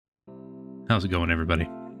How's it going, everybody?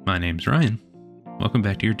 My name's Ryan. Welcome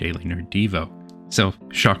back to your Daily Nerd Devo. So,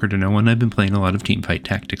 shocker to no one, I've been playing a lot of Teamfight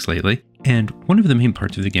Tactics lately, and one of the main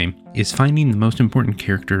parts of the game is finding the most important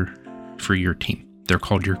character for your team. They're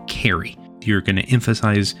called your carry. You're going to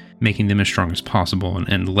emphasize making them as strong as possible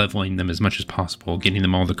and leveling them as much as possible, getting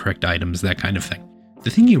them all the correct items, that kind of thing. The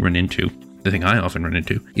thing you run into, the thing I often run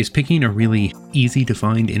into, is picking a really easy to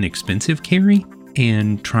find inexpensive carry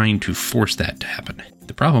and trying to force that to happen.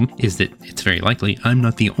 The problem is that it's very likely I'm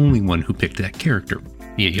not the only one who picked that character.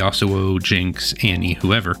 Be it Yasuo, Jinx, Annie,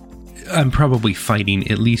 whoever. I'm probably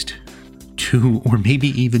fighting at least 2 or maybe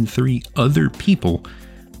even 3 other people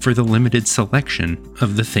for the limited selection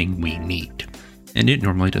of the thing we need. And it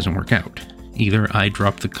normally doesn't work out. Either I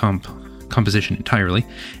drop the composition entirely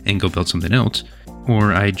and go build something else,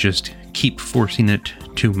 or I just keep forcing it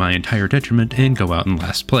to my entire detriment and go out in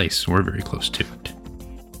last place, or very close to it.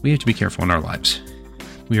 We have to be careful in our lives.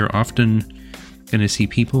 We are often going to see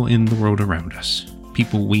people in the world around us,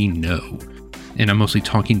 people we know, and I'm mostly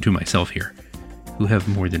talking to myself here, who have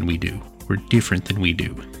more than we do, or different than we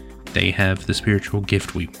do. They have the spiritual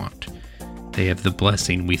gift we want. They have the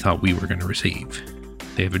blessing we thought we were going to receive.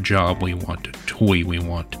 They have a job we want, a toy we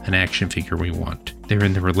want, an action figure we want. They're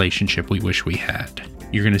in the relationship we wish we had.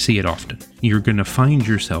 You're going to see it often. You're going to find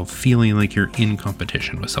yourself feeling like you're in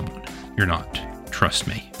competition with someone. You're not. Trust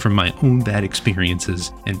me. From my own bad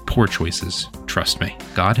experiences and poor choices, trust me.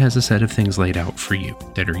 God has a set of things laid out for you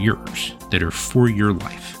that are yours, that are for your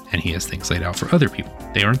life, and He has things laid out for other people.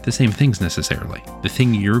 They aren't the same things necessarily. The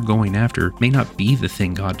thing you're going after may not be the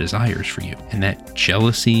thing God desires for you. And that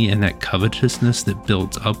jealousy and that covetousness that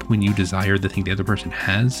builds up when you desire the thing the other person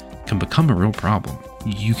has can become a real problem.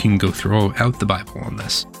 You can go throughout the Bible on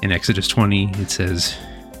this. In Exodus 20, it says,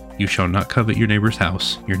 "You shall not covet your neighbor's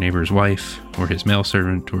house, your neighbor's wife, or his male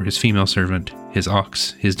servant, or his female servant, his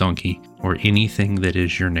ox, his donkey, or anything that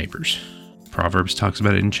is your neighbor's." Proverbs talks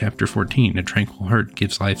about it in chapter 14. A tranquil heart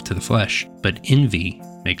gives life to the flesh, but envy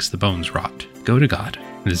makes the bones rot. Go to God.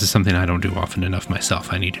 This is something I don't do often enough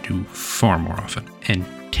myself. I need to do far more often. And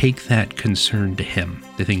take that concern to Him.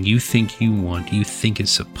 The thing you think you want, you think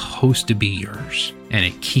is supposed to be yours, and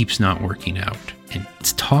it keeps not working out. And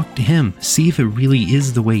talk to Him. See if it really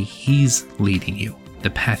is the way He's leading you. The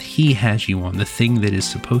path He has you on, the thing that is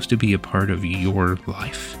supposed to be a part of your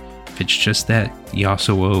life. If it's just that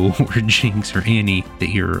Yasuo or Jinx or Annie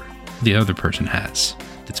that the other person has,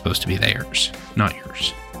 that's supposed to be theirs, not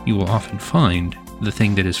yours. You will often find the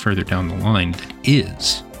thing that is further down the line that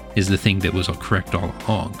is the thing that was correct all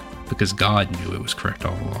along, because God knew it was correct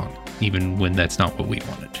all along, even when that's not what we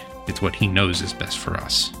wanted. It's what He knows is best for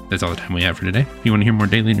us. That's all the time we have for today. If you want to hear more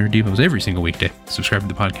Daily Nerd Devos every single weekday, subscribe to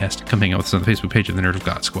the podcast. Come hang out with us on the Facebook page of the Nerd of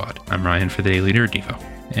God Squad. I'm Ryan for the Daily Nerd Devo.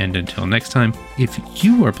 And until next time, if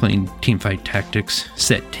you are playing Teamfight Tactics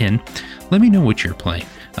Set 10, let me know what you're playing.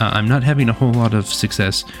 I'm not having a whole lot of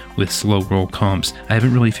success with slow roll comps. I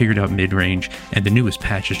haven't really figured out mid-range, and the newest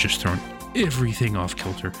patch has just thrown everything off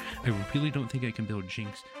kilter. I really don't think I can build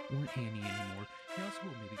Jinx or Annie anymore. I also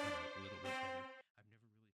will maybe cut out a little bit.